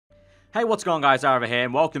Hey, what's going on, guys? Aarava here,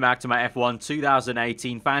 and welcome back to my F1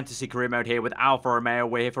 2018 Fantasy Career Mode here with Alfa Romeo.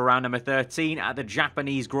 We're here for round number 13 at the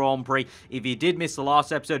Japanese Grand Prix. If you did miss the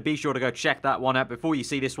last episode, be sure to go check that one out before you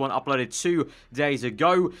see this one uploaded 2 days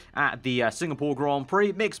ago at the Singapore Grand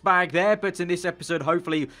Prix. Mixed bag there, but in this episode,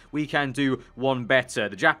 hopefully, we can do one better.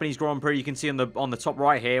 The Japanese Grand Prix, you can see on the top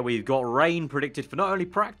right here, we've got rain predicted for not only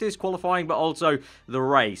practice, qualifying, but also the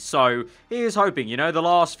race. So, here's hoping, you know, the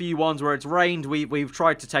last few ones where it's rained, we've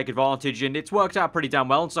tried to take advantage, and it's worked out pretty damn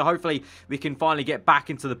well, and so hopefully we can finally get back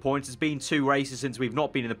into the points. It's been 2 races since we've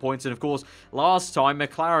not been in the points, and of course last time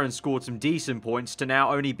McLaren scored some decent points to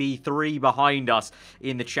now only be 3 behind us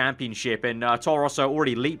in the championship, and Toro Rosso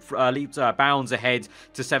already leaped bounds ahead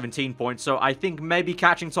to 17 points, so I think maybe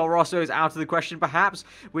catching Toro Rosso is out of the question perhaps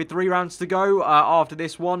with 3 rounds to go after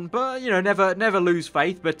this one, but you know, never lose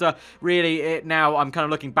faith. But really now I'm kind of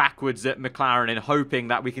looking backwards at McLaren and hoping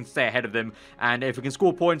that we can stay ahead of them, and if we can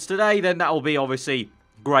score points today, then that will be obviously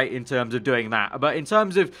great in terms of doing that. But in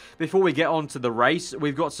terms of, before we get on to the race,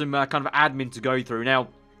 we've got some kind of admin to go through. Now,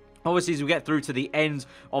 obviously, as we get through to the end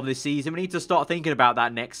of the season, we need to start thinking about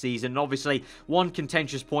that next season. And obviously, one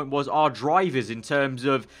contentious point was our drivers in terms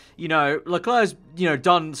of, you know, Leclerc's, you know,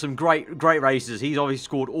 done some great races. He's obviously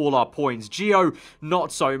scored all our points. Gio,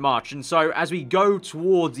 not so much. And so, as we go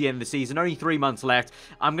towards the end of the season, only 3 months left,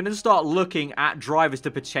 I'm going to start looking at drivers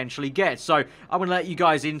to potentially get. So, I'm going to let you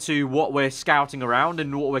guys into what we're scouting around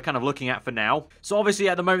and what we're kind of looking at for now. So, obviously,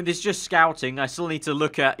 at the moment, this is just scouting. I still need to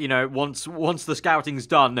look at, you know, once the scouting's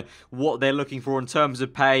done, what they're looking for in terms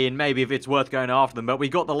of pay and maybe if it's worth going after them. But we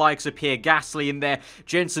got the likes of Pierre Gasly in there,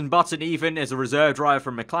 Jenson Button even as a reserve driver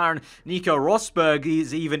from McLaren, Nico Rosberg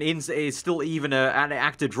is still even an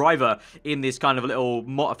active driver in this kind of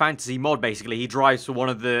little fantasy mod. Basically, he drives for one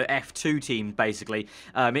of the F2 teams. Basically,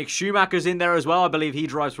 Mick Schumacher's in there as well. I believe he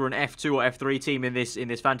drives for an F2 or F3 team in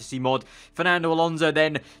this fantasy mod. Fernando Alonso,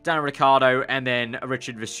 then Daniel Ricciardo, and then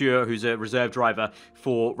Richard Vasseur, who's a reserve driver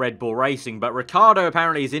for Red Bull Racing. But Ricciardo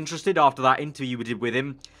apparently is interested after that interview we did with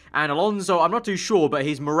him. And Alonso, I'm not too sure, but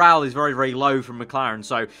his morale is very low from McLaren,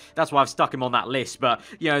 so that's why I've stuck him on that list. But,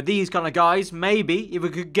 you know, these kind of guys, maybe, if we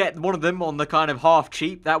could get one of them on the kind of half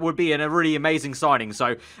cheap, that would be a really amazing signing. So,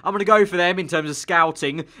 I'm going to go for them in terms of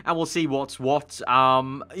scouting, and we'll see what's what.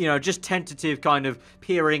 You know, just tentative kind of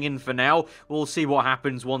peering in for now. We'll see what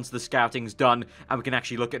happens once the scouting's done, and we can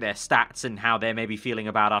actually look at their stats and how they're maybe feeling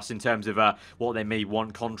about us in terms of what they may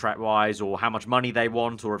want contract-wise, or how much money they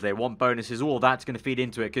want, or if they want bonuses. All that's going to feed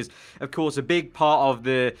into it, because of course, a big part of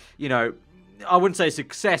the, you know, I wouldn't say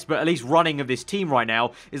success, but at least running of this team right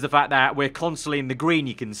now is the fact that we're constantly in the green,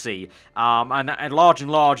 you can see. And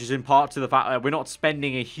large is in part to the fact that we're not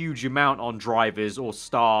spending a huge amount on drivers or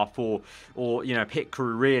staff or you know, pit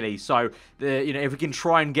crew, really. So, you know, if we can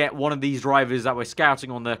try and get one of these drivers that we're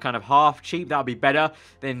scouting on the kind of half cheap, that would be better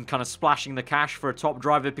than kind of splashing the cash for a top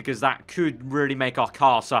driver, because that could really make our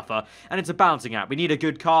car suffer. And it's a balancing act. We need a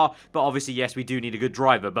good car, but obviously, yes, we do need a good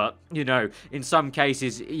driver. But, you know, in some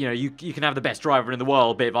cases, you know, you can have the best driver in the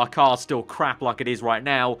world, but if our car's still crap like it is right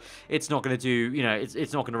now, it's not going to do, you know,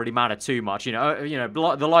 it's not going to really matter too much. You know,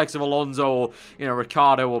 the likes of Alonso or, you know,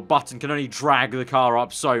 Ricciardo or Button can only drag the car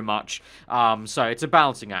up so much. So it's a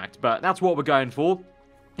balancing act, but that's what we're going for.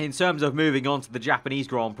 In terms of moving on to the Japanese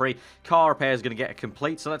Grand Prix, car repair is going to get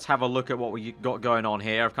complete, so let's have a look at what we got going on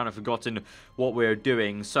here. I've kind of forgotten what we're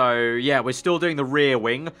doing. So, yeah, we're still doing the rear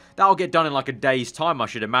wing. That'll get done in like a day's time, I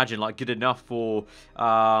should imagine, like good enough for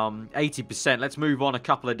 80%. Let's move on a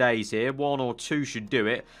couple of days here. 1 or 2 should do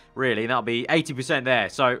it, really, and that'll be 80% there.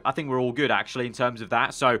 So, I think we're all good, actually, in terms of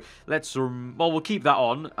that. So, let's, well, we'll keep that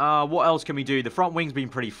on. What else can we do? The front wing's been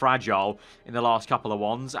pretty fragile in the last couple of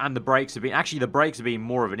ones, and the brakes have been, actually, the brakes have been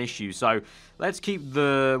more of an issue. So let's keep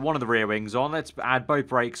one of the rear wings on. Let's add both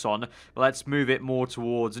brakes on. Let's move it more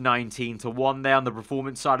towards 19 to 1 there on the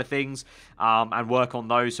performance side of things, and work on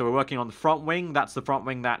those. So we're working on the front wing. That's the front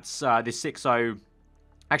wing. That's the 60.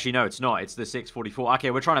 Actually, no, it's not. It's the 644. Okay,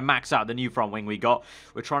 we're trying to max out the new front wing we got.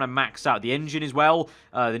 We're trying to max out the engine as well.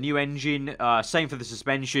 The new engine, same for the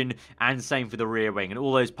suspension, and same for the rear wing. And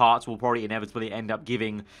all those parts will probably inevitably end up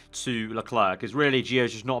giving to Leclerc, because really,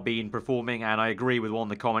 Gio's just not been performing, and I agree with one of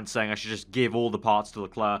the comments saying I should just give all the parts to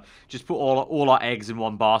Leclerc. Just put all our eggs in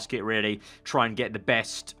one basket, really. Try and get the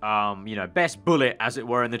best, you know, best bullet, as it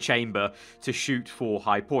were, in the chamber to shoot for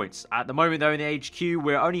high points. At the moment, though, in the HQ,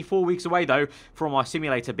 we're only 4 weeks away, though, from our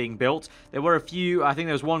simulator simulator being built. There were a few, I think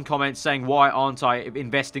there was one comment saying, why aren't I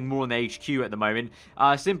investing more in the HQ at the moment?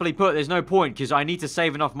 Simply put, there's no point, because I need to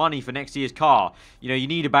save enough money for next year's car. You know, you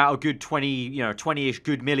need about a good 20-ish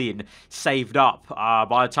good million saved up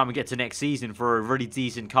by the time we get to next season for a really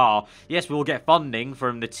decent car. Yes, we'll get funding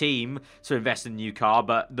from the team to invest in a new car,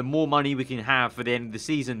 but the more money we can have for the end of the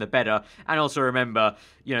season, the better. And also remember,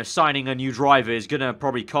 you know, signing a new driver is going to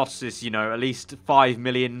probably cost us, you know, at least 5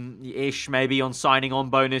 million-ish maybe on signing on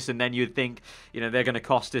bonus, and then you'd think, you know, they're going to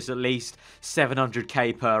cost us at least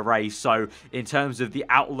 700k per race. So in terms of the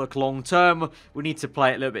outlook long term, we need to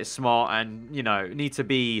play it a little bit smart and, you know, need to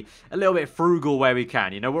be a little bit frugal where we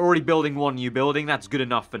can. You know, we're already building one new building. That's good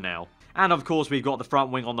enough for now. And of course, we've got the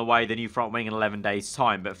front wing on the way, the new front wing in 11 days'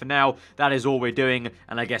 time. But for now, that is all we're doing.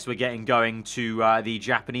 And I guess we're getting going to the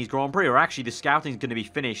Japanese Grand Prix. Or actually, the scouting is going to be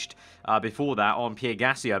finished before that on Pierre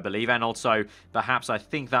Gasly, I believe. And also, perhaps, I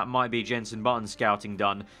think that might be Jenson Button's scouting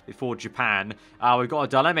done before Japan. We've got a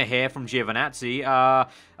dilemma here from Giovinazzi.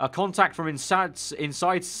 A contact from inside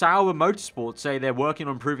Sauber Motorsport say they're working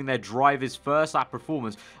on improving their drivers' first lap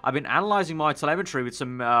performance. I've been analysing my telemetry with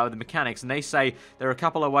some the mechanics, and they say there are a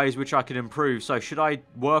couple of ways which I could improve. So should I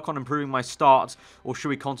work on improving my starts, or should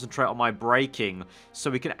we concentrate on my braking? So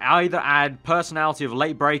we can either add personality of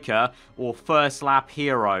late breaker or first lap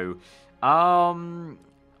hero.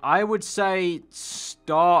 I would say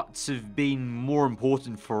starts have been more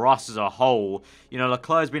important for us as a whole. You know,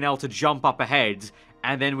 Leclerc's been able to jump up ahead,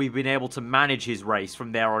 and then we've been able to manage his race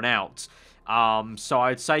from there on out. So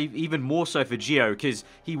I'd say even more so for Gio, because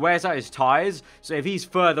he wears out his tyres. So if he's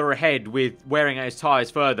further ahead with wearing out his tyres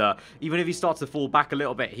further, even if he starts to fall back a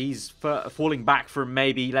little bit, he's falling back from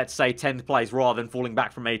maybe, let's say, 10th place rather than falling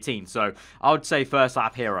back from 18th. So I would say first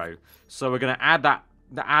lap hero. So we're going to add that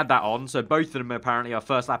on. So both of them apparently are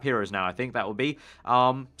first lap heroes now, I think that will be.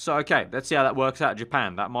 So okay, let's see how that works out in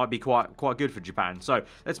Japan. That might be quite good for Japan. So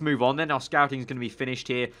let's move on then. Our scouting is going to be finished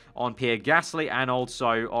here on Pierre Gasly and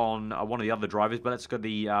also on one of the other drivers, but let's go to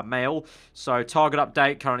the male. So target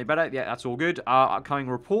update, currently better. Yeah, that's all good. Upcoming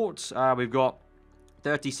reports, we've got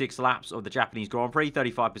 36 laps of the Japanese Grand Prix,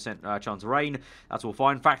 35% chance of rain. That's all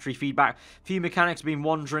fine. Factory feedback. Few mechanics have been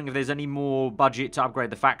wondering if there's any more budget to upgrade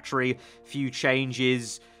the factory. Few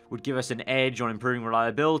changes would give us an edge on improving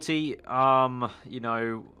reliability. You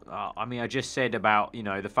know, I mean, I just said about, you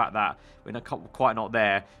know, the fact that we're not quite not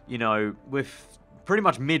there. You know, with pretty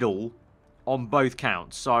much middle on both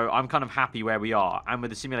counts, so I'm kind of happy where we are, and with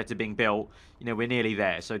the simulator being built, you know, we're nearly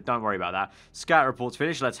there, so don't worry about that. Scout report's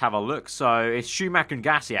finished. Let's have a look. So it's Schumacher and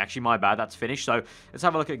Gasly, actually, my bad, that's finished. So let's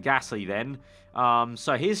have a look at Gasly then.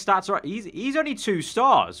 So his stats are, he's only 2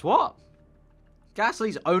 stars. What?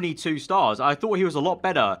 Gasly's only 2 stars. I thought he was a lot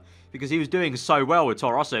better because he was doing so well with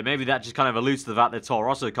Toro Rosso. Maybe that just kind of alludes to the fact that Toro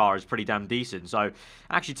Rosso car is pretty damn decent. So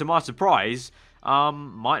actually, to my surprise,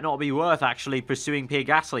 might not be worth actually pursuing Pierre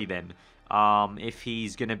Gasly then. If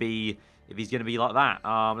he's gonna be like that.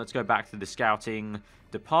 Let's go back to the scouting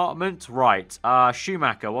department. Right,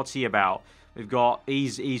 Schumacher, what's he about? We've got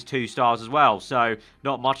he's 2 stars as well, so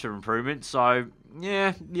not much of improvement. So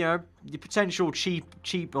yeah, you know, the potential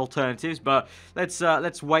cheap alternatives, but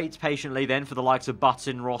let's wait patiently then for the likes of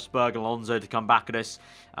Button, Rosberg, Alonso to come back at us.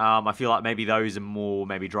 I feel like maybe those are more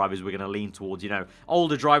drivers we're going to lean towards, you know,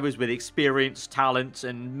 older drivers with experience, talent,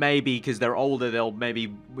 and maybe because they're older, they'll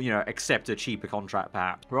maybe, you know, accept a cheaper contract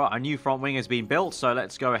perhaps. Right, a new front wing has been built, so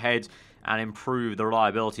let's go ahead and improve the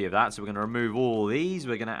reliability of that. So we're going to remove all these.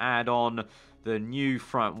 We're going to add on the new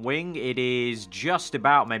front wing. It is just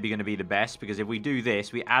about maybe going to be the best, because if we do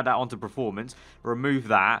this, we add that onto performance, remove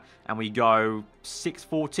that, and we go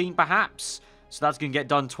 614 perhaps. So that's going to get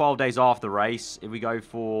done 12 days after the race. If we go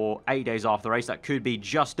for 8 days after the race, that could be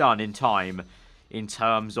just done in time in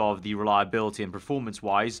terms of the reliability and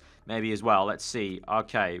performance-wise, maybe as well. Let's see.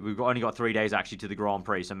 Okay, we've only got 3 days actually to the Grand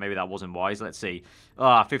Prix, so maybe that wasn't wise. Let's see.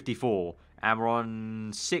 54. And we're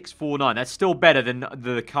on 649. That's still better than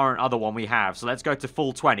the current other one we have. So let's go to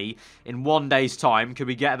full 20 in 1 day's time. Could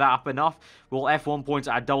we get that up enough? Will F1 points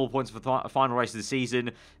add double points for the final race of the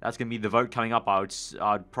season? That's going to be the vote coming up.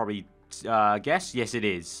 I'd probably guess. Yes, it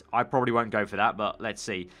is. I probably won't go for that, but let's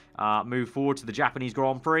see. Move forward to the Japanese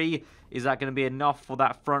Grand Prix. Is that going to be enough for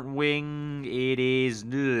that front wing? It is.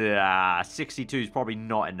 62 is probably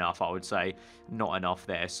not enough, I would say. Not enough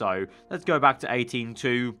there. So let's go back to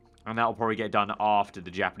 18.2. And that will probably get done after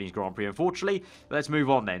the Japanese Grand Prix, unfortunately. But let's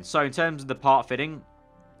move on then. So in terms of the part fitting,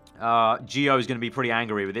 Gio is going to be pretty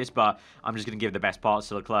angry with this, but I'm just going to give the best parts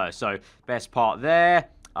to Leclerc. So best part there.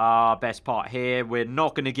 Best part here. We're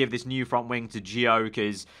not going to give this new front wing to Gio,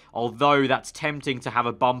 because although that's tempting to have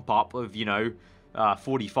a bump up of, you know,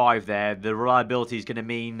 45 there. The reliability is going to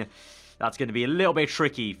mean that's going to be a little bit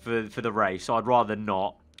tricky for the race, so I'd rather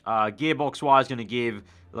not. Gearbox-wise, going to give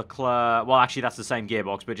Leclerc... Well, actually, that's the same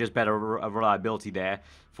gearbox, but just better reliability there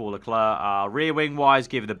for Leclerc. Rear wing-wise,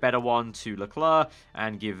 give the better one to Leclerc,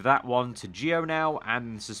 and give that one to Gio now.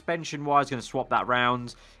 And suspension-wise, going to swap that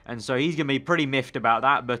round. And so he's going to be pretty miffed about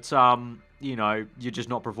that, but, you know, you're just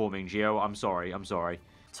not performing, Gio. I'm sorry, I'm sorry.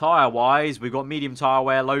 Tyre-wise, we've got medium tyre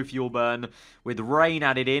wear, low fuel burn. With rain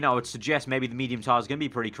added in, I would suggest maybe the medium tyre is going to be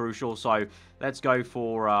pretty crucial. So let's go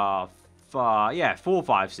for, 4,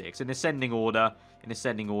 5, 6 in ascending order.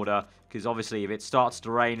 Because obviously if it starts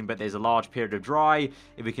to rain but there's a large period of dry,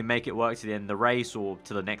 if we can make it work to the end of the race or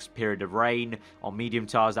to the next period of rain on medium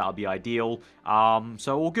tyres, that'll be ideal.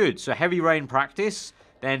 So all good. So heavy rain practice,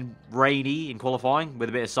 then rainy in qualifying with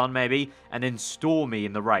a bit of sun maybe, and then stormy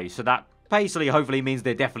in the race. So that basically hopefully means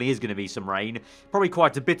there definitely is going to be some rain. Probably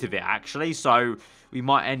quite a bit of it actually, so we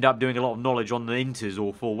might end up doing a lot of knowledge on the inters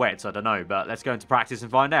or for wets, I don't know, but let's go into practice and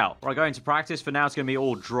find out. Right, going to practice, for now it's going to be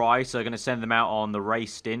all dry, so we're going to send them out on the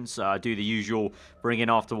race stints, do the usual bring in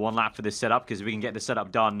after one lap for this setup, because if we can get the setup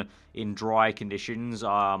done in dry conditions,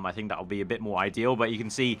 I think that'll be a bit more ideal, but you can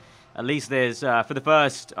see at least there's, for the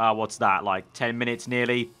first, what's that, like 10 minutes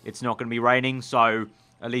nearly, it's not going to be raining, so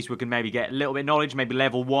at least we can maybe get a little bit of knowledge, maybe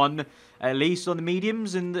level 1 at least on the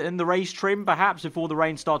mediums in the race trim, perhaps, before the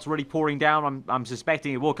rain starts really pouring down. I'm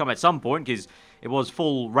suspecting it will come at some point, because it was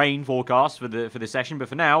full rain forecast for the session. But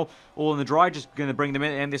for now, all in the dry, just going to bring them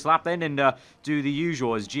in this lap then and do the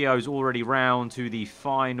usual, as Gio's already round to the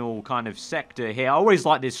final kind of sector here. I always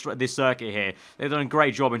like this circuit here. They've done a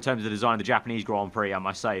great job in terms of the design of the Japanese Grand Prix, I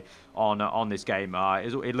must say, on this game.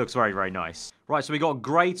 It looks very, very nice. Right, so we got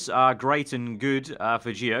great and good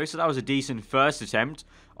for Gio. So that was a decent first attempt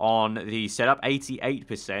on the setup,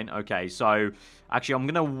 88%. Okay, so actually I'm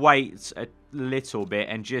going to wait a little bit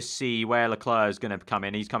and just see where Leclerc is going to come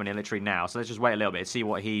in. He's coming in literally now, so let's just wait a little bit and see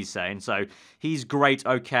what he's saying. So he's great,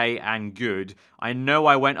 okay, and good. I know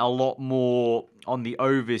I went a lot more on the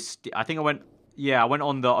I think I went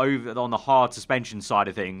on the hard suspension side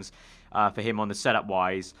of things. For him on the setup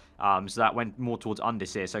wise, so that went more towards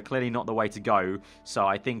understeer, so clearly not the way to go. So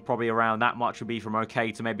I think probably around that much would be from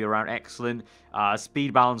okay to maybe around excellent.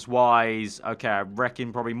 Speed balance wise, okay, I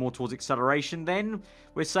reckon probably more towards acceleration then,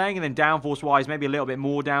 we're saying, and then downforce wise maybe a little bit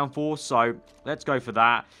more downforce, so let's go for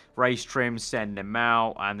that. Race trim, send them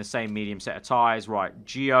out, and the same medium set of tyres. Right,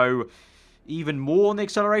 Gio even more on the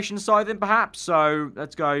acceleration side than perhaps, so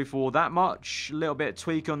let's go for that much. A little bit of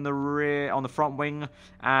tweak on the rear, on the front wing,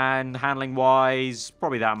 and handling wise,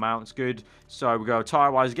 probably that amount's good. So we go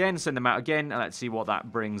tyre wise again, send them out again, and let's see what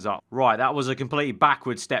that brings up. Right, that was a completely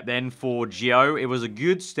backward step then for Gio. It was a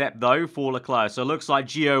good step though for Leclerc, so it looks like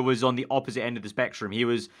Gio was on the opposite end of the spectrum. He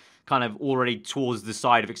was kind of already towards the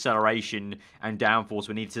side of acceleration and downforce.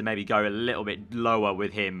 We need to maybe go a little bit lower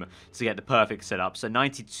with him to get the perfect setup. So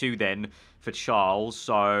 92 then for Charles.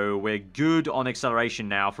 So we're good on acceleration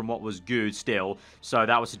now from what was good still. So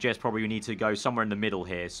that would suggest probably we need to go somewhere in the middle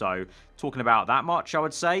here. So talking about that much, I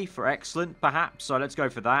would say, for excellent perhaps. So let's go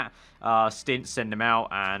for that. Stint, send him out,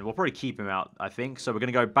 and we'll probably keep him out, I think. So we're going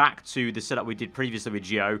to go back to the setup we did previously with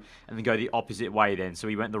Gio and then go the opposite way then. So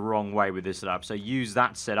we went the wrong way with this setup. So use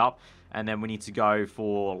that setup, and then we need to go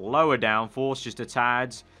for lower downforce, just a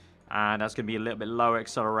tad. And that's going to be a little bit lower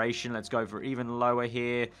acceleration. Let's go for even lower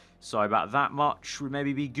here. So about that much would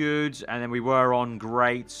maybe be good. And then we were on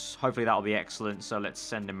great. Hopefully that'll be excellent. So let's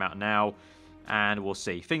send him out now. And we'll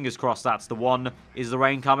see. Fingers crossed that's the one. Is the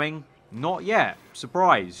rain coming? Not yet.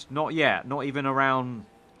 Surprise. Not yet. Not even around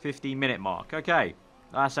 15-minute mark. Okay.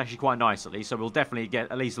 That's actually quite nice at least. So we'll definitely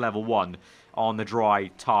get at least level 1 on the dry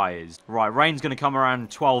tyres. Right, rain's going to come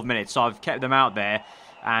around 12 minutes. So I've kept them out there.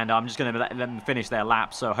 And I'm just going to let them finish their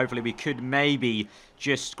lap. So hopefully we could maybe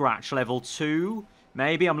just scratch level 2.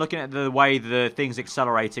 Maybe. I'm looking at the way the thing's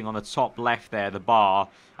accelerating on the top left there, the bar.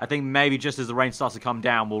 I think maybe just as the rain starts to come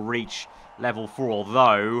down, we'll reach level 4.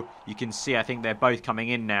 Although, you can see I think they're both coming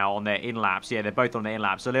in now on their in-laps. Yeah, they're both on their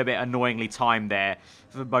in-laps. So a little bit annoyingly timed there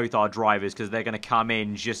for both our drivers, because they're going to come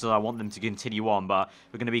in just as I want them to continue on. But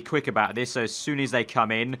we're going to be quick about this. So as soon as they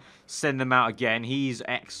come in, send them out again. He's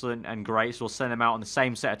excellent and great. So we'll send them out on the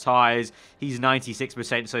same set of tyres. He's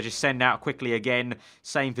 96%. So just send out quickly again.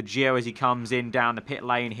 Same for Gio as he comes in down the pit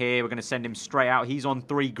lane here. We're going to send him straight out. He's on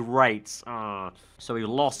 3 greats. So we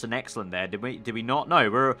lost an excellent there. Did we not?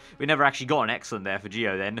 No, we never actually got an excellent there for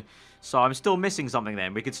Gio then. So I'm still missing something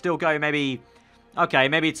then. We could still go maybe... Okay,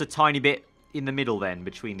 maybe it's a tiny bit in the middle then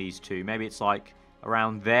between these two. Maybe it's like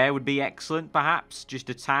around there would be excellent perhaps. Just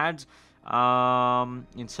a tad.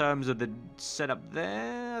 In terms of the setup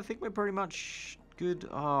there, I think we're pretty much good.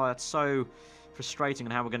 Oh, that's so frustrating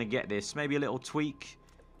on how we're going to get this. Maybe a little tweak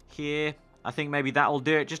here. I think maybe that'll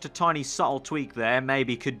do it. Just a tiny subtle tweak there.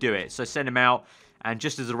 Maybe could do it. So send them out. And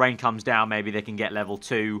just as the rain comes down, maybe they can get level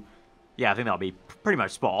 2. Yeah, I think that'll be pretty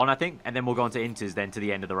much spot on, I think. And then we'll go on to Inters then to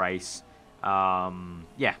the end of the race.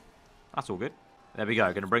 Yeah, that's all good. There we go.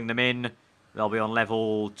 Going to bring them in. They'll be on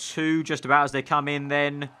level 2 just about as they come in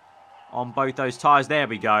then. On both those tyres. There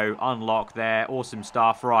we go. Unlock there. Awesome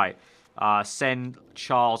stuff. Right. Send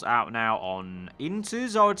Charles out now on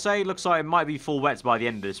Inters, I would say. Looks like it might be full wets by the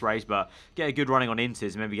end of this race, but get a good running on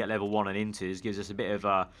Inters. Maybe get level 1 on Inters. Gives us a bit of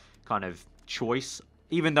a kind of choice.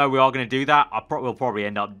 Even though we are going to do that, we'll probably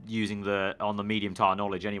end up using on the medium tyre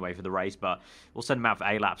knowledge anyway for the race. But we'll send them out for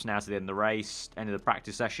A laps now to the end of the race. End of the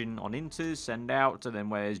practice session on Inters. Send out. And then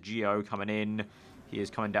where's Gio coming in? He is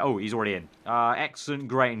coming down. Oh, he's already in. Excellent,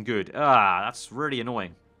 great, and good. That's really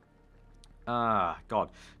annoying. God.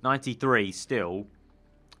 93 still.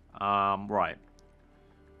 Right.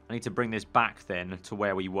 I need to bring this back then to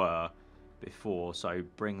where we were before. So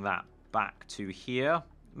bring that back to here.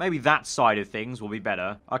 Maybe that side of things will be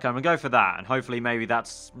better. Okay, I'm going to go for that. And hopefully maybe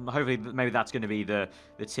that's going to be the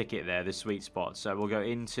ticket there, the sweet spot. So we'll go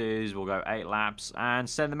Inters, we'll go 8 laps and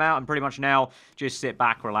send them out. And pretty much now just sit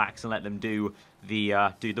back, relax, and let them do the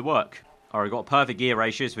work. Alright, we've got perfect gear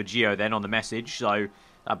ratios for Gio then on the message. So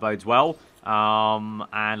that bodes well.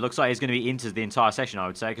 And looks like it's going to be Inters the entire session, I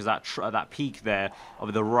would say. Because that peak there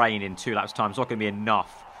of the rain in 2 laps time is not going to be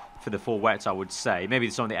enough for the full wets, I would say. Maybe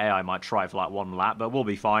some of the AI might try for like 1 lap, but we'll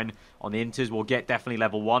be fine. On the Inters, we'll get definitely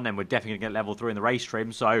level 1, and we're definitely going to get level 3 in the race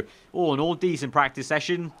trim. So, all in all, decent practice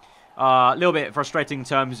session. A little bit frustrating in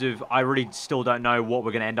terms of I really still don't know what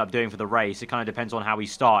we're going to end up doing for the race. It kind of depends on how we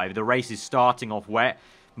start. If the race is starting off wet,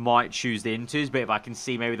 might choose the Inters, but if I can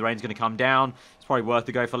see maybe the rain's going to come down, it's probably worth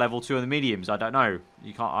to go for level 2 on the mediums. I don't know.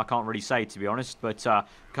 I can't really say, to be honest, but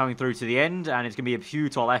coming through to the end, and it's going to be a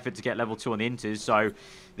futile effort to get level 2 on the Inters, so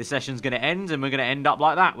the session's going to end, and we're going to end up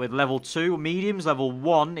like that, with level 2 mediums, level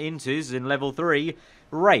 1 Inters, and level 3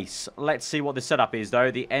 race. Let's see what the setup is,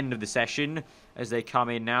 though, the end of the session, as they come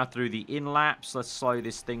in now through the in-laps. Let's slow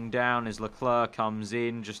this thing down as Leclerc comes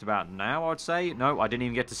in just about now, I would say. No, I didn't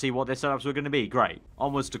even get to see what their setups were going to be. Great.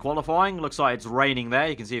 Onwards to qualifying. Looks like it's raining there.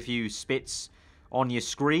 You can see a few spits on your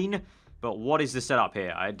screen. But what is the setup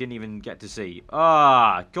here? I didn't even get to see.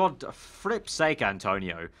 God, flip's sake,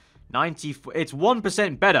 Antonio. 90. It's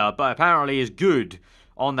 1% better, but apparently is good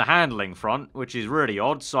on the handling front, which is really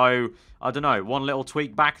odd. So, I don't know. One little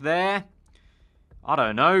tweak back there. I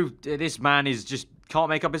don't know. This man is just can't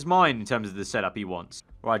make up his mind in terms of the setup he wants.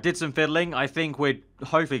 Right, did some fiddling. I think we're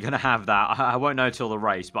hopefully going to have that. I won't know till the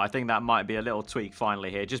race, but I think that might be a little tweak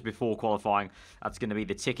finally here, just before qualifying. That's going to be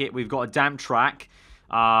the ticket. We've got a damp track,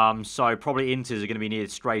 so probably Inters are going to be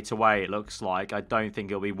needed straight away, it looks like. I don't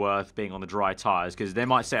think it'll be worth being on the dry tyres, because they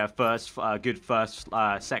might set a good first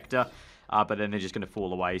sector, but then they're just going to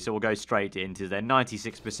fall away. So we'll go straight to Inters then.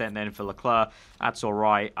 96% then for Leclerc. That's all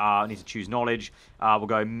right. I need to choose knowledge. We'll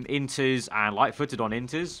go Inters and light-footed on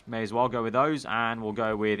Inters. May as well go with those. And we'll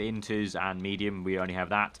go with Inters and medium. We only have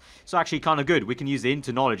that. So actually kind of good. We can use the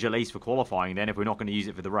Inter knowledge at least for qualifying then if we're not going to use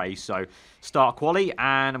it for the race. So start quali.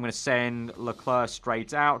 And I'm going to send Leclerc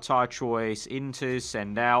straight out. Tyre choice Inters.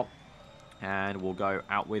 Send out. And we'll go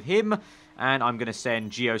out with him. And I'm going to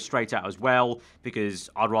send Gio straight out as well, because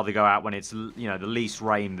I'd rather go out when it's, you know, the least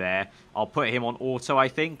rain there. I'll put him on auto, I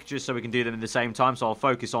think, just so we can do them at the same time. So I'll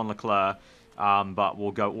focus on Leclerc, but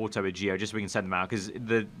we'll go auto with Gio, just so we can send them out. Because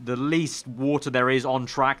the least water there is on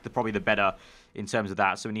track, probably the better in terms of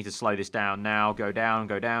that. So we need to slow this down now. Go down,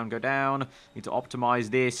 go down, go down. Need to optimize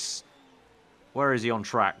this. Where is he on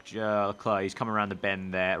track? Leclerc, he's coming around the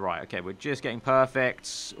bend there. Right, okay, we're just getting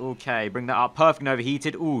perfect. Okay, bring that up. Perfect and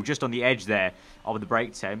overheated. Ooh, just on the edge there of the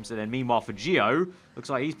brake temps. And then meanwhile for Gio, looks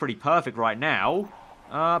like he's pretty perfect right now.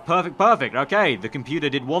 Perfect, perfect. Okay, the computer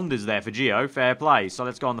did wonders there for Gio. Fair play. So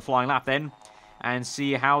let's go on the flying lap then and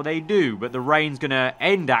see how they do. But the rain's going to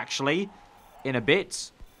end, actually, in a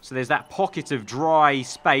bit. So there's that pocket of dry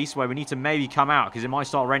space where we need to maybe come out, because it might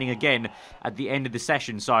start raining again at the end of the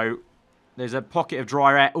session. So there's a pocket of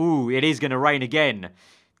dry air. Ooh, it is going to rain again.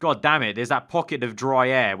 God damn it. There's that pocket of dry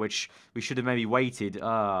air, which we should have maybe waited.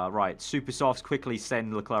 Right. Super softs, quickly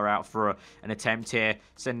send Leclerc out for an attempt here.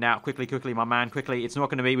 Send out quickly, quickly, my man, quickly. It's not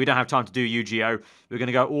going to be, we don't have time to do Gio. We're going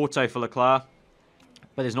to go auto for Leclerc.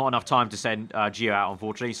 But there's not enough time to send Gio out,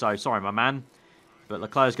 unfortunately. So, sorry, my man. But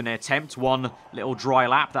Leclerc's going to attempt one little dry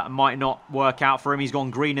lap. That might not work out for him. He's gone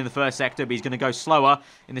green in the first sector, but he's going to go slower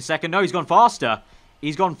in the second. No, he's gone faster.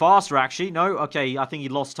 He's gone faster, actually. No, okay, I think he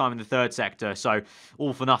lost time in the third sector. So,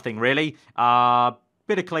 all for nothing, really. Bit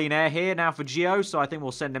bit of clean air here now for Gio, so I think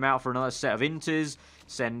we'll send him out for another set of inters.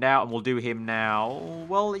 Send out, and we'll do him now.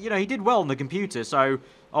 Well, you know, he did well on the computer, so...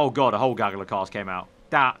 Oh, God, a whole gaggle of cars came out.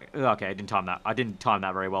 Okay, I didn't time that. I didn't time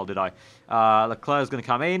that very well, did I? Leclerc's going to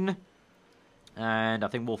come in. And I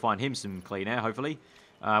think we'll find him some clean air, hopefully.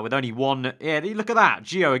 With only one... Yeah, look at that.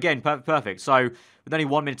 Gio, again, perfect. So, with only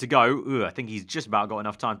 1 minute to go, I think he's just about got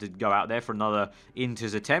enough time to go out there for another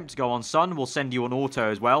Inters attempt. Go on, son. We'll send you on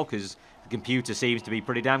auto as well, because the computer seems to be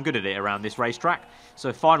pretty damn good at it around this racetrack.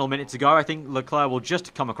 So, final minute to go. I think Leclerc will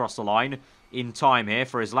just come across the line in time here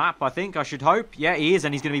for his lap, I should hope. Yeah, he is,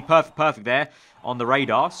 and he's going to be perfect there on the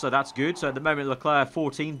radar, so that's good. So at the moment, Leclerc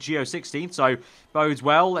 14th, Gio 16th, so bodes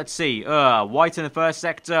well. Let's see. White in the first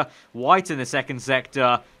sector, white in the second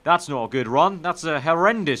sector. That's not a good run. That's a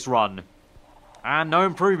horrendous run. And no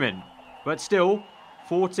improvement. But still,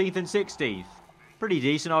 14th and 16th. Pretty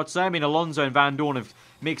decent, I would say. I mean, Alonso and Van Dorn have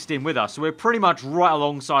mixed in with us. So we're pretty much right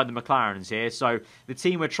alongside the McLarens here. So the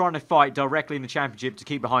team we're trying to fight directly in the championship to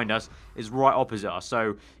keep behind us is right opposite us.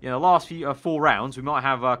 So, you know, the last few 4 rounds, we might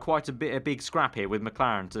have quite a big scrap here with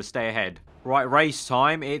McLaren to stay ahead. Right, race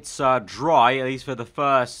time. It's dry, at least for the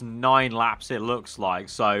first 9 laps, it looks like.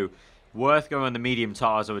 So worth going on the medium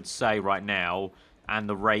tyres, I would say, right now. And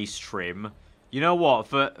the race trim. You know what,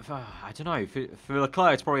 for I don't know, for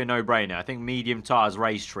Leclerc it's probably a no-brainer. I think medium tyres,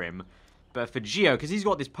 race trim. But for Gio, because he's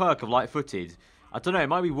got this perk of light-footed, I don't know, it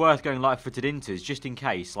might be worth going light-footed inters, just in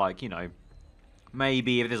case, like, you know,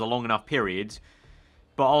 maybe if there's a long enough period.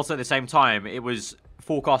 But also at the same time, it was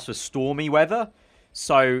forecast for stormy weather,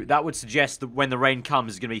 so that would suggest that when the rain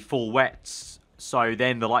comes, it's going to be full wet. So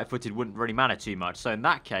then the light-footed wouldn't really matter too much. So in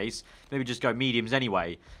that case, maybe just go mediums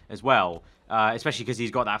anyway, as well. Especially because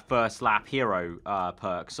he's got that first lap hero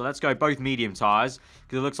perk. So let's go both medium tyres.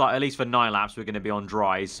 Because it looks like at least for 9 laps we're going to be on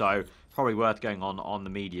dries. So probably worth going on the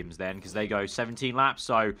mediums then. Because they go 17 laps.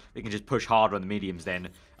 So we can just push harder on the mediums then.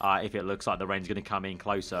 If it looks like the rain's going to come in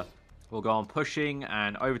closer. We'll go on pushing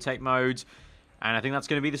and overtake modes. And I think that's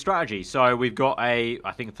going to be the strategy. So we've got a,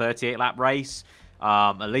 I think, 38 lap race.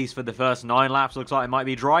 At least for the first 9 laps, looks like it might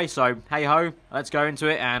be dry. So, hey-ho, let's go into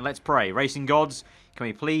it and let's pray. Racing gods, can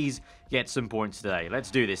we please get some points today?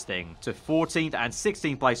 Let's do this thing. To 14th and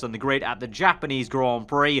 16th place on the grid at the Japanese Grand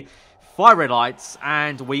Prix. 5 red lights,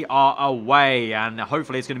 and we are away. And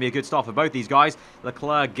hopefully it's going to be a good start for both these guys.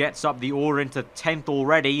 Leclerc gets up the order into 10th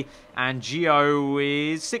already. And Gio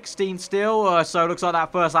is 16th still. So it looks like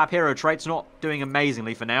that first lap hero trait's not doing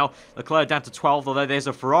amazingly for now. Leclerc down to 12th, although there's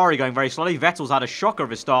a Ferrari going very slowly. Vettel's had a shocker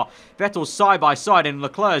of a start. Vettel's side by side, and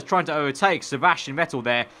Leclerc's trying to overtake Sebastian Vettel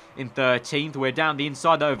there in 13th. We're down the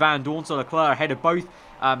inside though, Van Dorn, so Leclerc ahead of both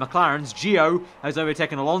McLaren's. Gio has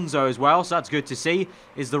overtaken Alonso as well, so that's good to see.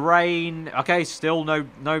 Is the rain... Okay, still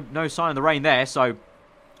no sign of the rain there, so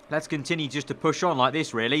let's continue just to push on like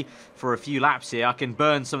this, really, for a few laps here. I can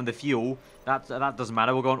burn some of the fuel. That doesn't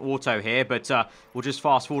matter. We'll go on auto here, but we'll just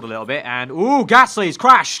fast forward a little bit. And, ooh, Gasly's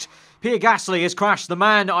crashed! Pierre Gasly has crashed. The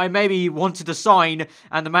man I maybe wanted to sign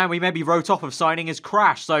and the man we maybe wrote off of signing has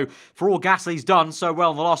crashed. So, for all Gasly's done so well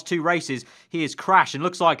in the last 2 races, he has crashed. And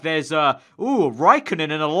looks like there's, Raikkonen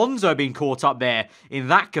and Alonso being caught up there in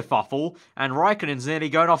that kerfuffle. And Raikkonen's nearly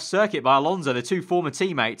going off circuit by Alonso, the 2 former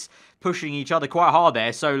teammates, pushing each other quite hard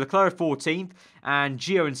there. So, Leclerc 14th and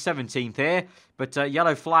Gio in 17th here. But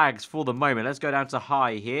yellow flags for the moment. Let's go down to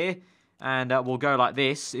high here. And we'll go like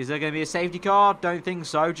this. Is there going to be a safety car? Don't think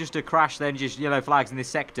so. Just a crash then, just yellow flags in this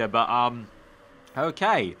sector. But,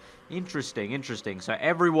 okay. Interesting. So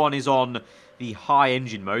everyone is on the high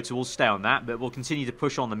engine mode, so we'll stay on that. But we'll continue to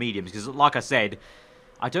push on the mediums. Because, like I said,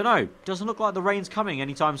 I don't know. Doesn't look like the rain's coming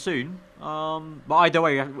anytime soon. But either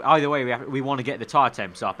way, we want to get the tyre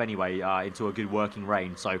temps up anyway into a good working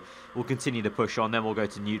rain. So we'll continue to push on. Then we'll go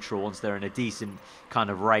to neutral once they're in a decent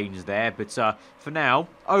kind of range there. But for now,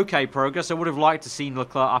 okay progress. I would have liked to see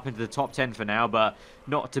Leclerc up into the top 10 for now, but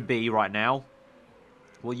not to be right now.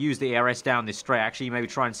 We'll use the ARS down this straight. Actually, maybe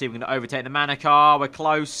try and see if we can overtake the Mana car. We're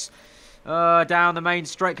close. Down the main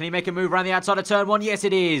straight. Can he make a move around the outside of turn 1? Yes,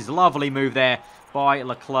 it is. Lovely move there by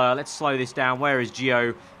Leclerc. Let's slow this down. Where is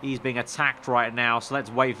Gio? He's being attacked right now, so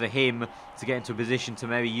let's wait for him to get into a position to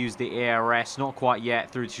maybe use the ARS. Not quite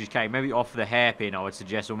yet through the chicane. Maybe off the hairpin, I would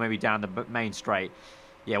suggest, or maybe down the main straight.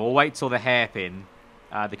 Yeah, we'll wait till the hairpin,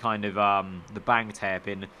 the kind of the banked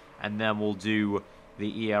hairpin, and then we'll do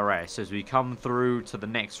the ERS. As we come through to the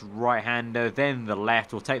next right-hander, then the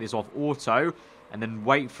left. We'll take this off auto, and then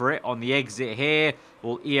wait for it on the exit here.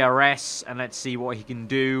 We'll ERS, and let's see what he can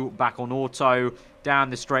do. Back on auto. down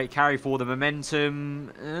the straight, carry forward the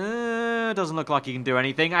momentum. Doesn't look like he can do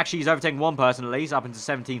anything. Actually, he's overtaken one person at least, up into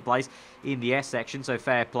 17th place in the S section, so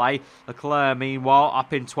fair play. Leclerc, meanwhile,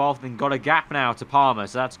 up in 12th and got a gap now to Palmer,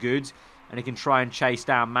 so that's good. And he can try and chase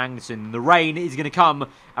down Magnussen. The rain is going to come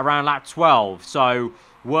around lap 12, so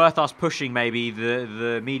worth us pushing maybe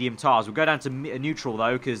the medium tyres. We'll go down to neutral,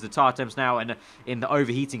 though, because the tyre temp's now in the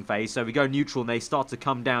overheating phase, so we go neutral and they start to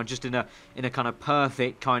come down just in a kind of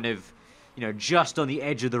perfect kind of, you know, just on the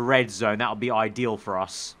edge of the red zone. That'll be ideal for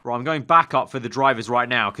us. Right, I'm going back up for the drivers right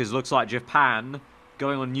now because it looks like Japan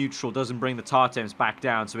going on neutral doesn't bring the tyre temps back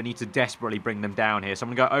down, so we need to desperately bring them down here. So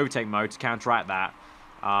I'm going to go overtake mode to counteract that.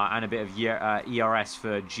 And a bit of ERS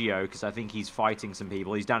for Gio because I think he's fighting some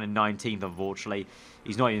people. He's down in 19th, unfortunately.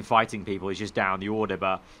 He's not even fighting people. He's just down the order,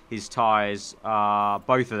 but his tyres,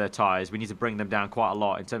 both of their tyres, we need to bring them down quite a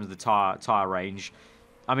lot in terms of the tyre range.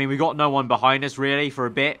 I mean, we got no one behind us, really, for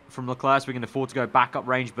a bit from Leclerc, so we can afford to go backup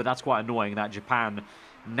range, but that's quite annoying that Japan,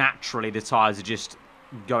 naturally, the tyres are just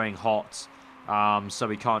going hot, so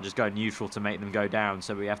we can't just go neutral to make them go down,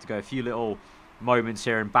 so we have to go a few little moments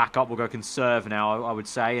here and back up. We'll go conserve now, I would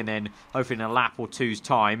say, and then hopefully in a lap or two's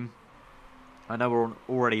time. I know we're on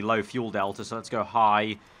already low fuel delta, so let's go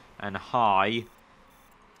high and high,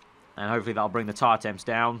 and hopefully that'll bring the tyre temps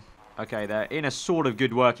down. Okay, they're in a sort of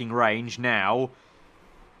good working range now.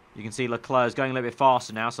 You can see Leclerc's going a little bit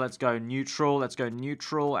faster now, so let's go neutral,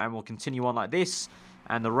 and we'll continue on like this,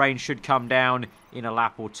 and the rain should come down in a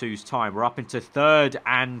lap or two's time. We're up into 3rd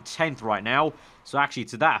and 10th right now, so actually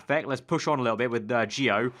to that effect, let's push on a little bit with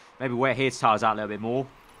Gio, maybe wear his tyres out a little bit more,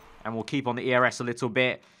 and we'll keep on the ERS a little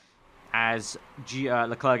bit as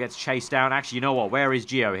Leclerc gets chased down. Actually, you know what, where is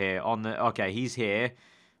Gio here? Okay, he's here,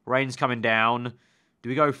 rain's coming down. Do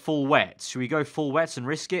we go full wet? Should we go full wets and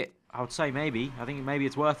risk it? I would say maybe. I think maybe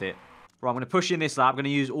it's worth it. Right, I'm going to push in this lap. I'm going to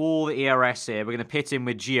use all the ERS here. We're going to pit in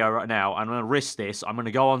with Gio right now. I'm going to risk this. I'm going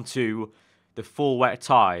to go on to the full wet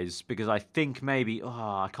tyres because I think maybe... Oh,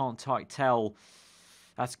 I can't tell.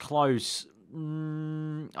 That's close.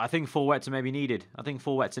 I think full wets are maybe needed.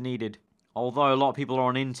 Although a lot of people are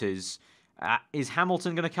on inters. Is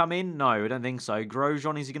Hamilton going to come in? No, I don't think so.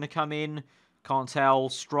 Grosjean, is he going to come in? Can't tell.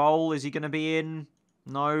 Stroll, is he going to be in?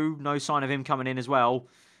 No sign of him coming in as well.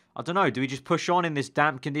 I don't know. Do we just push on in this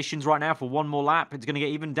damp conditions right now for one more lap? It's going to get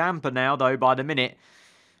even damper now, though, by the minute.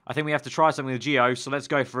 I think we have to try something with Gio, so let's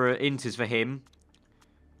go for inters for him.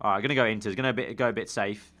 All right, going to go inters. Going to go a bit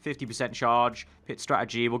safe. 50% charge. Pit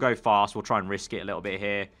strategy. We'll go fast. We'll try and risk it a little bit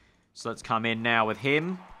here. So let's come in now with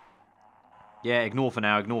him. Yeah, ignore for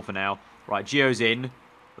now. Right, Gio's in.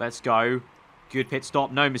 Let's go. Good pit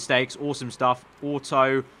stop. No mistakes. Awesome stuff.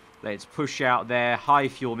 Auto. Let's push out there. High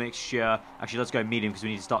fuel mixture. Actually, let's go medium because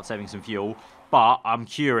we need to start saving some fuel. But I'm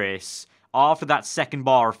curious. After that second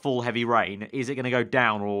bar of full heavy rain, is it going to go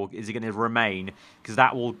down or is it going to remain? Because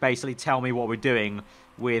that will basically tell me what we're doing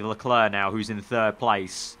with Leclerc now, who's in 3rd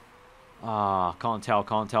place. Can't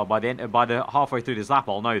tell. By the halfway through this lap,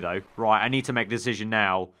 I'll know though. Right, I need to make a decision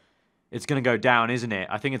now. It's going to go down, isn't it?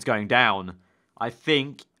 I think it's going down. I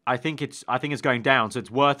think it's going down. So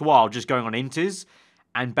it's worthwhile just going on inters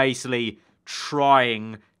and basically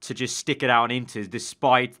trying to just stick it out on inters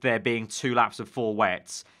despite there being 2 laps of full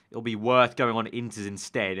wets. It'll be worth going on inters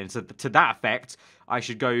instead. And so to that effect, I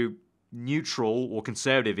should go neutral or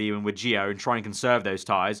conservative even with Gio and try and conserve those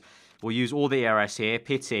tyres. We'll use all the ERS here,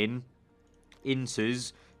 pit in,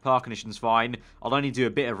 inters, park conditions fine. I'll only do a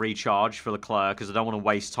bit of recharge for Leclerc because I don't want to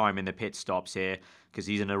waste time in the pit stops here because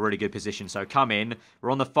he's in a really good position. So come in.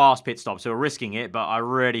 We're on the fast pit stop, so we're risking it, but I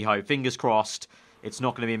really hope, fingers crossed, it's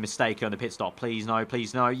not going to be a mistake on the pit stop. Please, no,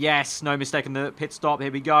 please, no. Yes, no mistake on the pit stop.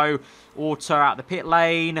 Here we go. Auto out the pit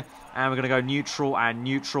lane. And we're going to go neutral and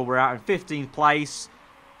neutral. We're out in 15th place.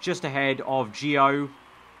 Just ahead of Gio.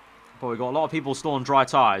 But we've got a lot of people still on dry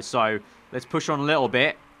tyres. So let's push on a little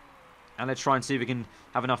bit. And let's try and see if we can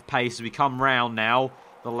have enough pace as we come round now.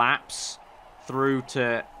 The laps through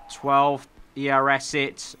to 12th. ERS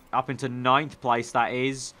it. Up into 9th place, that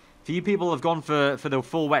is. Few people have gone for the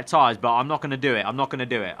full wet tyres, but I'm not going to do it. I'm not going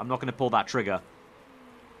to pull that trigger.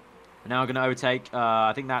 Now we're going to overtake,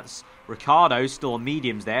 I think that's Ricciardo, still on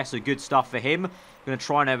mediums there, so good stuff for him. Going to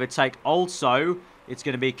try and overtake also. It's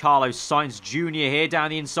going to be Carlos Sainz Jr. here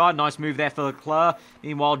down the inside. Nice move there for Leclerc.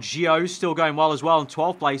 Meanwhile, Gio's still going well as well, in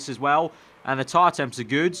 12th place as well. And the tyre temps are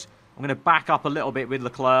good. I'm going to back up a little bit with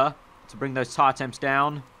Leclerc to bring those tyre temps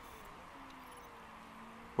down.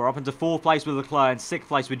 We're up into 4th place with Leclerc and 6th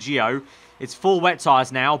place with Gio. It's full wet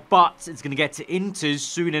tyres now, but it's going to get to inters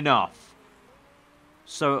soon enough.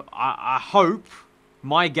 So I hope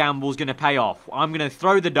my gamble's going to pay off. I'm going to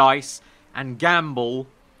throw the dice and gamble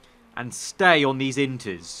and stay on these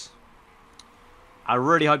inters. I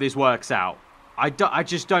really hope this works out. I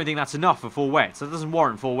just don't think that's enough for 4 wets. That doesn't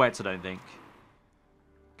warrant 4 wets, I don't think.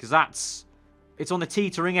 Because it's on the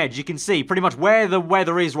teetering edge. You can see pretty much where the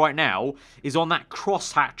weather is right now is on that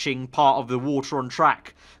cross-hatching part of the water on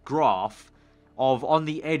track graph of on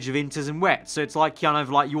the edge of inters and wets. So it's like kind of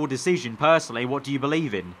like your decision personally. What do you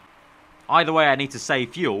believe in? Either way, I need to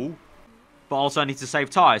save fuel, but also I need to save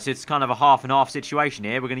tyres. It's kind of a half and half situation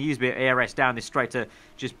here. We're going to use a bit of ARS down this straight to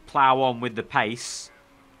just plough on with the pace.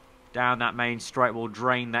 Down that main straight, we'll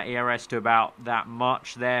drain that ERS to about that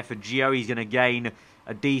much there. For Gio, he's going to gain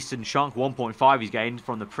a decent chunk. 1.5 he's gained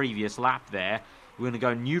from the previous lap there. We're going to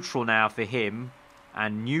go neutral now for him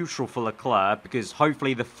and neutral for Leclerc because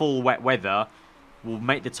hopefully the full wet weather will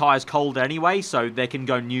make the tyres colder anyway, so they can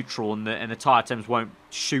go neutral and the tyre temps won't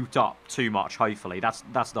shoot up too much, hopefully.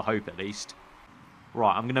 That's the hope, at least.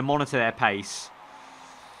 Right, I'm going to monitor their pace.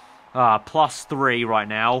 +3 right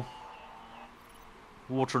now.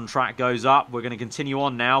 Water on track goes up. We're going to continue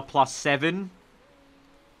on now. +7.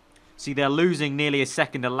 See, they're losing nearly a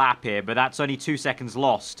second a lap here, but that's only 2 seconds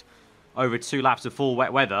lost over 2 laps of full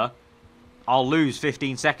wet weather. I'll lose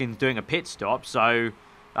 15 seconds doing a pit stop, so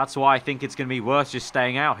that's why I think it's going to be worth just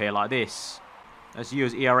staying out here like this. Let's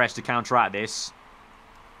use ERS to counteract this.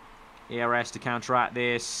 ERS to counteract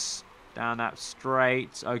this. Down that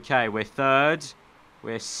straight. Okay, we're 3rd.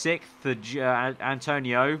 We're 6th for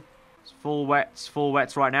Antonio. It's full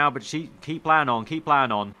wets right now, but keep playing on, keep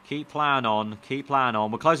playing on, keep playing on, keep playing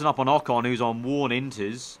on. We're closing up on Ocon, who's on worn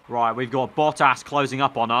inters. Right, we've got Bottas closing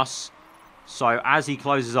up on us. So as he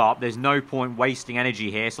closes up, there's no point wasting energy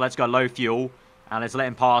here. So let's go low fuel, and let's let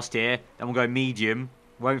him past here. Then we'll go medium.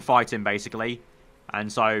 Won't fight him, basically.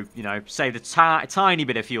 And so, you know, save the tiny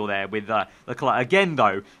bit of fuel there with Leclerc. Again,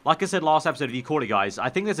 though, like I said last episode, if you caught it, guys, I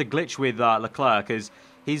think there's a glitch with Leclerc, because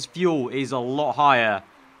his fuel is a lot higher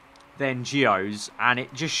than Gio's, and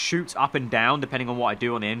it just shoots up and down depending on what I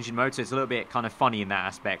do on the engine mode, so it's a little bit kind of funny in that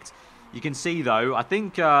aspect. You can see, though, I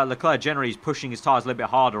think Leclerc generally is pushing his tyres a little bit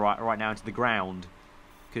harder right now into the ground,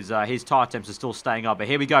 because his tyre temps are still staying up. But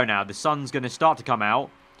here we go now. The sun's going to start to come out,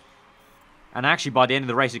 and actually by the end of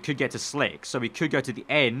the race it could get to slick, so we could go to the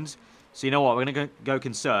end. So you know what, we're going to go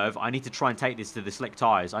conserve. I need to try and take this to the slick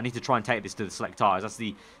tyres. I need to try and take this to the slick tyres. That's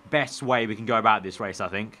the best way we can go about this race, I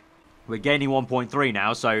think. We're gaining 1.3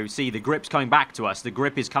 now, so see, the grip's coming back to us. The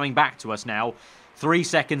grip is coming back to us now. 3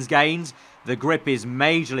 seconds gained. The grip is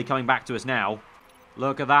majorly coming back to us now.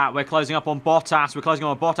 Look at that. We're closing up on Bottas. We're closing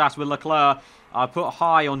on Bottas with Leclerc. I put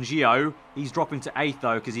high on Gio. He's dropping to 8th,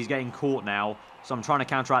 though, because he's getting caught now. So I'm trying to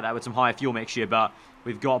counteract that with some higher fuel mixture, but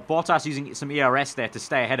we've got Bottas using some ERS there to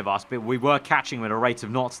stay ahead of us, but we were catching with a rate of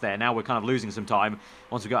knots there. Now we're kind of losing some time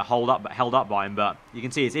once we got held up by him, but you can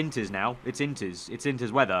see it's inters now. It's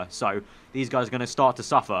inters weather, so these guys are going to start to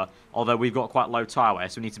suffer, although we've got quite low tyre wear,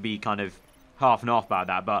 so we need to be kind of half and half about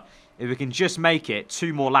that. But if we can just make it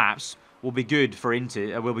 2 more laps, we'll be good for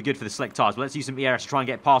we'll be good for the slick tyres. But let's use some ERS to try and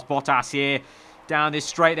get past Bottas here. Down this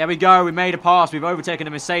straight. There we go. We made a pass. We've overtaken a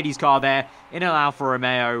Mercedes car there in an Alfa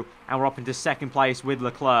Romeo. And we're up into 2nd place with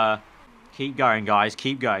Leclerc. Keep going, guys.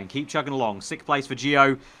 Keep going. Keep chugging along. 6th place for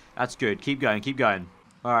Gio. That's good. Keep going. Keep going.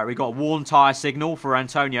 All right, we got worn tyre signal for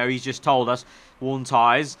Antonio. He's just told us worn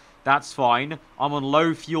tyres. That's fine. I'm on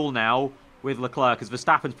low fuel now with Leclerc because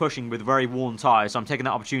Verstappen's pushing with very worn tyres. So I'm taking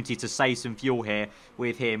that opportunity to save some fuel here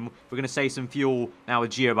with him. We're going to save some fuel now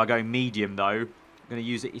with Gio by going medium, though. Going to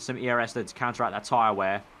use some ERS there to counteract that tyre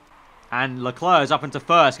wear. And Leclerc's up into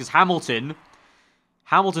 1st because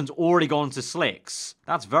Hamilton's already gone to slicks.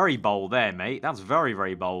 That's very bold there, mate. That's very,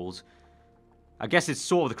 very bold. I guess it's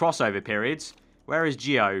sort of the crossover periods. Where is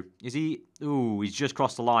Gio? Is he... Ooh, he's just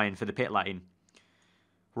crossed the line for the pit lane.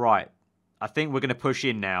 Right. I think we're going to push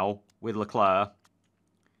in now with Leclerc.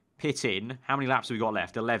 Pit in. How many laps have we got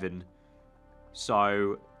left? 11.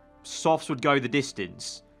 So, softs would go the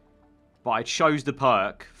distance. But I chose the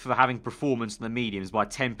perk for having performance in the mediums by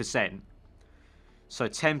 10%. So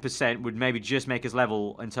 10% would maybe just make us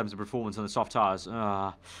level in terms of performance on the soft tyres.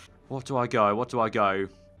 What do I go? What do I go?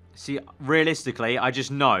 See, realistically, I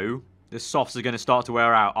just know the softs are going to start to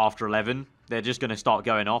wear out after 11. They're just going to start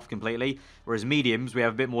going off completely. Whereas mediums, we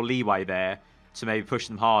have a bit more leeway there to maybe push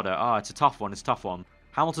them harder. It's a tough one. It's a tough one.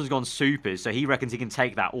 Hamilton's gone supers, so he reckons he can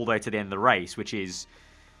take that all the way to the end of the race, which is...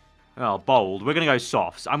 Oh, bold. We're going to go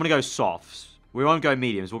softs. I'm going to go softs. We won't go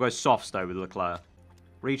mediums. We'll go softs, though, with Leclerc.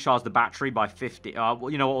 Recharge the battery by 50. Well,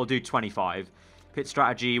 you know what? We'll do 25. Pit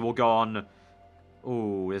strategy. We'll go on...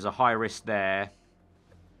 Ooh, there's a high risk there.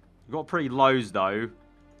 We've got pretty lows, though.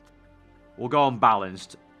 We'll go on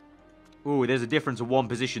balanced. Ooh, there's a difference of 1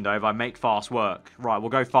 position, though, if I make fast work. Right, we'll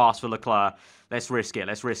go fast for Leclerc. Let's risk it.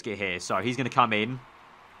 Let's risk it here. So he's going to come in.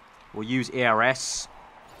 We'll use ERS.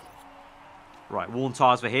 Right, worn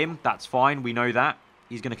tyres for him. That's fine. We know that.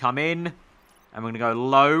 He's going to come in. And we're going to go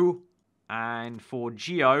low. And for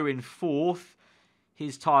Gio in 4th,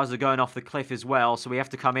 his tyres are going off the cliff as well. So we have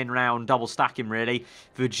to come in round, double stack him, really.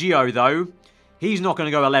 For Gio, though, he's not going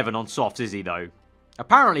to go 11 on softs, is he, though?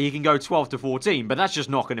 Apparently, he can go 12 to 14, but that's just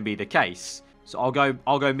not going to be the case. So I'll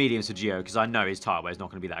go mediums for Gio, because I know his tyre wear is not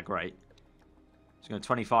going to be that great. So going to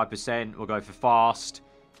 25%. We'll go for fast.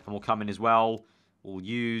 And we'll come in as well. We'll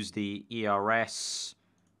use the ERS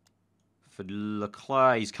for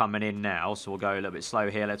Leclerc. He's coming in now, so we'll go a little bit slow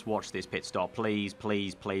here. Let's watch this pit stop. Please,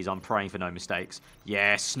 please, please. I'm praying for no mistakes.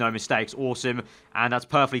 Yes, no mistakes. Awesome. And that's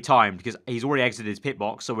perfectly timed, because he's already exited his pit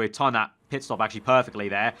box, so we've timed that pit stop actually perfectly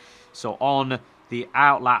there. So on the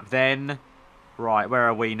out lap then. Right, where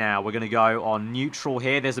are we now? We're going to go on neutral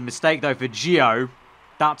here. There's a mistake, though, for Gio.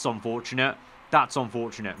 That's unfortunate. That's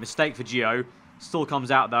unfortunate. Mistake for Gio. Still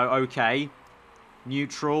comes out, though. Okay.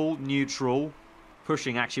 Neutral, neutral.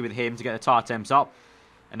 Pushing, actually, with him to get the tyre temps up.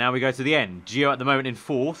 And now we go to the end. Gio at the moment in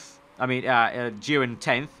 4th. I mean, Gio in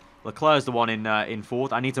 10th. Leclerc's the one in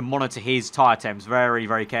 4th. I need to monitor his tyre temps very,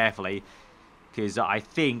 very carefully. Because I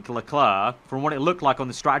think Leclerc, from what it looked like on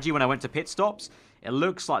the strategy when I went to pit stops, it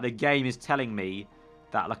looks like the game is telling me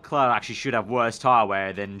that Leclerc actually should have worse tyre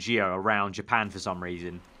wear than Gio around Japan for some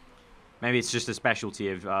reason. Maybe it's just a specialty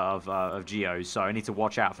of Gio's, so I need to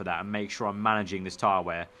watch out for that and make sure I'm managing this tyre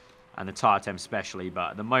wear and the tyre temp especially.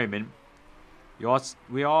 But at the moment,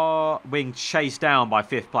 we are being chased down by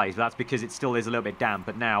 5th place, but that's because it still is a little bit damp.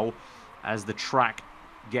 But now, as the track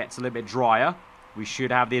gets a little bit drier, we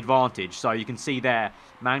should have the advantage. So you can see there,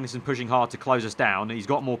 Magnussen pushing hard to close us down. He's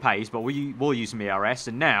got more pace, but we'll use some ERS.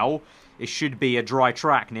 And now, it should be a dry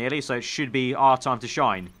track nearly, so it should be our time to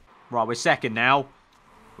shine. Right, we're 2nd now.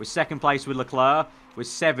 We're 2nd place with Leclerc. We're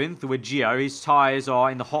 7th with Gio. His tyres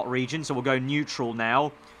are in the hot region, so we'll go neutral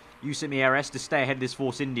now. Use some ERS to stay ahead of this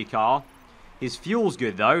Force India car. His fuel's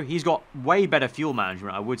good, though. He's got way better fuel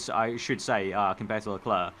management, I should say, compared to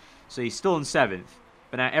Leclerc. So he's still in 7th.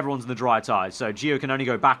 But now everyone's in the dry tyres. So Gio can only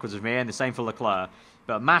go backwards with me, and the same for Leclerc.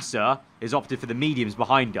 But Massa has opted for the mediums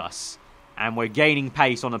behind us. And we're gaining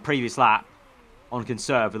pace on the previous lap on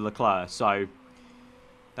conserve with Leclerc. So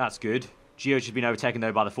that's good. Gio's just been overtaken,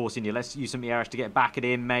 though, by the Force India. Let's use some ERS to get back at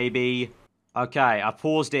him, maybe. Okay, I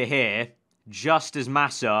paused it here. Just as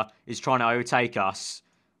Massa is trying to overtake us,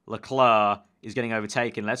 Leclerc is getting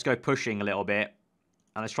overtaken. Let's go pushing a little bit.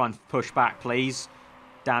 And let's try and push back, please.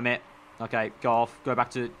 Damn it. Okay, go off. Go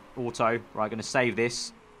back to auto. Right, going to save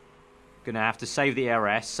this. Going to have to save the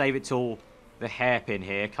ERS. Save it till the hairpin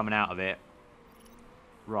here coming out of it.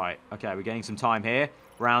 Right, okay, we're getting some time here.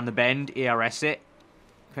 Round the bend, ERS it.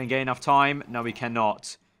 Can we get enough time? No, we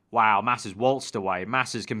cannot. Wow, Massa's waltzed away.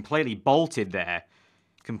 Massa's completely bolted there.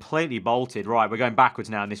 Completely bolted. Right, we're going backwards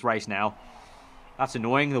now in this race now. That's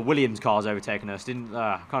annoying. The Williams car's overtaken us. Kind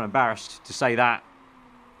of embarrassed to say that.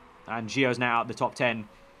 And Gio's now out of the top 10.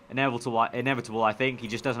 Inevitable, I think. He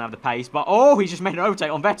just doesn't have the pace. But, oh, he just made an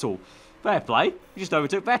overtake on Vettel. Fair play. He just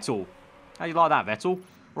overtook Vettel. How do you like that, Vettel?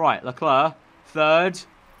 Right, Leclerc, 3rd.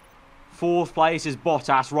 4th place is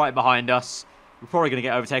Bottas right behind us. We're probably going to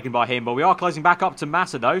get overtaken by him, but we are closing back up to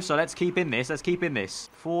Massa, though, so let's keep in this. Let's keep in this.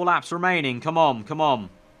 4 laps remaining. Come on, come on.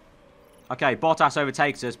 Okay, Bottas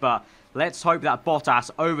overtakes us, but let's hope that Bottas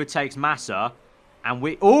overtakes Massa. And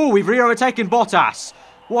we've re-overtaken Bottas.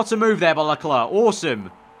 What a move there by Leclerc.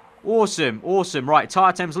 Awesome. Awesome, awesome. Right,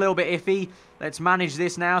 tyre temp's a little bit iffy. Let's manage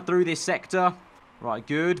this now through this sector. Right,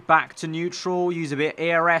 good. Back to neutral. Use a bit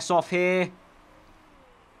ERS off here.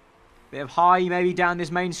 Bit of high, maybe, down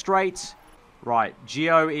this main straight. Right,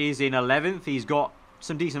 Gio is in 11th. He's got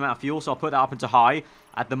some decent amount of fuel, so I'll put that up into high.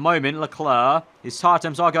 At the moment, Leclerc, his tyre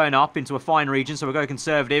temps are going up into a fine region, so we'll go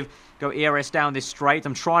conservative, go ERS down this straight.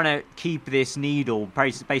 I'm trying to keep this needle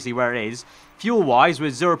basically where it is. Fuel-wise, we're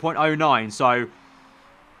 0.09, so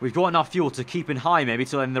we've got enough fuel to keep in high maybe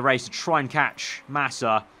till the end of the race to try and catch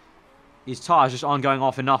Massa. His tyres just aren't going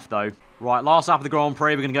off enough, though. Right, last lap of the Grand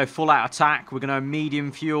Prix, we're going to go full-out attack. We're going to go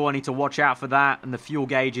medium fuel. I need to watch out for that. And the fuel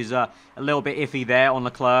gauge is a little bit iffy there on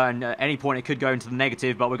Leclerc. And at any point, it could go into the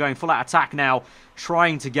negative. But we're going full-out attack now,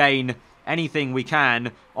 trying to gain anything we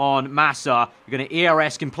can on Massa. We're going to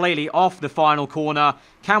ERS completely off the final corner.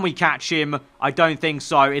 Can we catch him? I don't think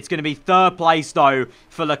so. It's going to be 3rd place, though,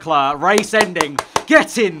 for Leclerc. Race ending.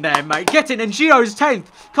 Get in there, mate. Get in. And Gio's 10th.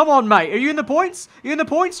 Come on, mate. Are you in the points? Are you in the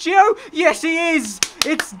points, Gio? Yes, he is.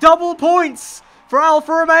 It's double points for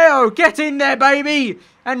Alfa Romeo. Get in there, baby.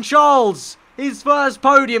 And Charles his first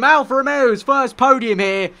podium. Alfa Romeo's first podium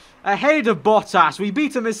here, ahead of Bottas. We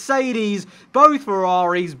beat a Mercedes, both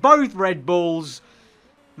Ferraris, both Red Bulls.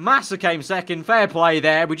 Massa came second, fair play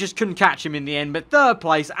there. We just couldn't catch him in the end. But third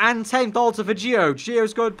place and 10th alter for Gio. Gio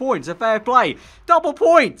scored points, a fair play. Double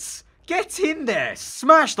points! Get in there!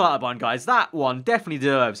 Smash the like button, guys. That one definitely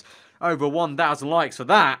deserves over 1,000 likes for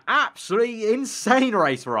that. Absolutely insane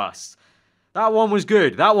race for us. That one was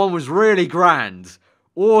good. That one was really grand.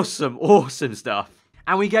 Awesome, awesome stuff.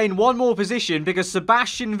 And we gained one more position because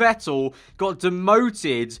Sebastian Vettel got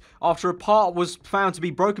demoted after a part was found to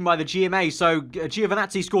be broken by the GMA. So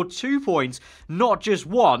Giovinazzi scored 2 points, not just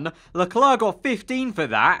 1. Leclerc got 15 for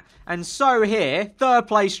that. And so here, third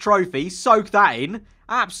place trophy, soak that in.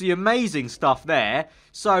 Absolutely amazing stuff there.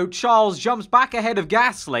 So Charles jumps back ahead of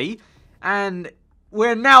Gasly. And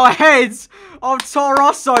we're now ahead of Toro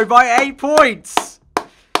Rosso by 8 points.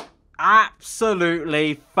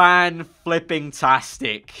 Absolutely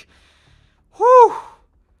fan-flipping-tastic. Whew.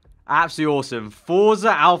 Absolutely awesome.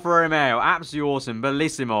 Forza Alfa Romeo. Absolutely awesome.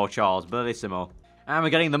 Bellissimo, Charles. Bellissimo. And we're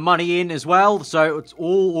getting the money in as well. So it's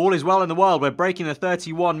all is well in the world. We're breaking the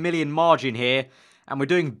 31 million margin here. And we're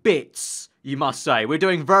doing bits, you must say. We're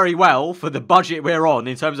doing very well for the budget we're on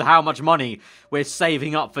in terms of how much money we're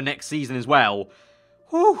saving up for next season as well.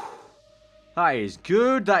 Whew. That is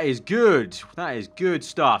good. That is good. That is good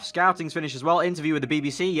stuff. Scouting's finished as well. Interview with the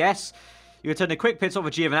BBC, yes. You attended a quick pit stop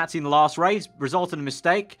with Giovinazzi in the last race. Resulted in a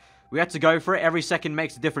mistake. We had to go for it. Every second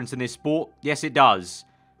makes a difference in this sport. Yes, it does.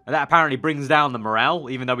 And that apparently brings down the morale,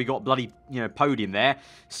 even though we got bloody, podium there.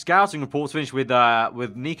 Scouting reports finished with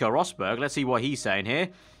Nico Rosberg. Let's see what he's saying here.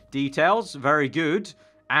 Details, very good.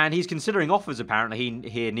 And he's considering offers, apparently,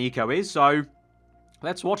 here Nico is. So,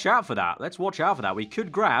 let's watch out for that. Let's watch out for that. We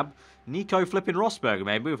could grab Nico flipping Rosberg,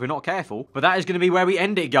 maybe, if we're not careful. But that is going to be where we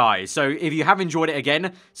end it, guys. So if you have enjoyed it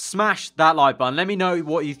again, smash that like button. Let me know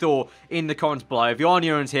what you thought in the comments below. If you are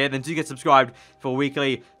new here, then do get subscribed for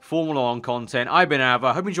weekly Formula 1 content. I've been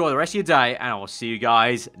Aarava. Hope you enjoy the rest of your day, and I will see you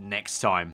guys next time.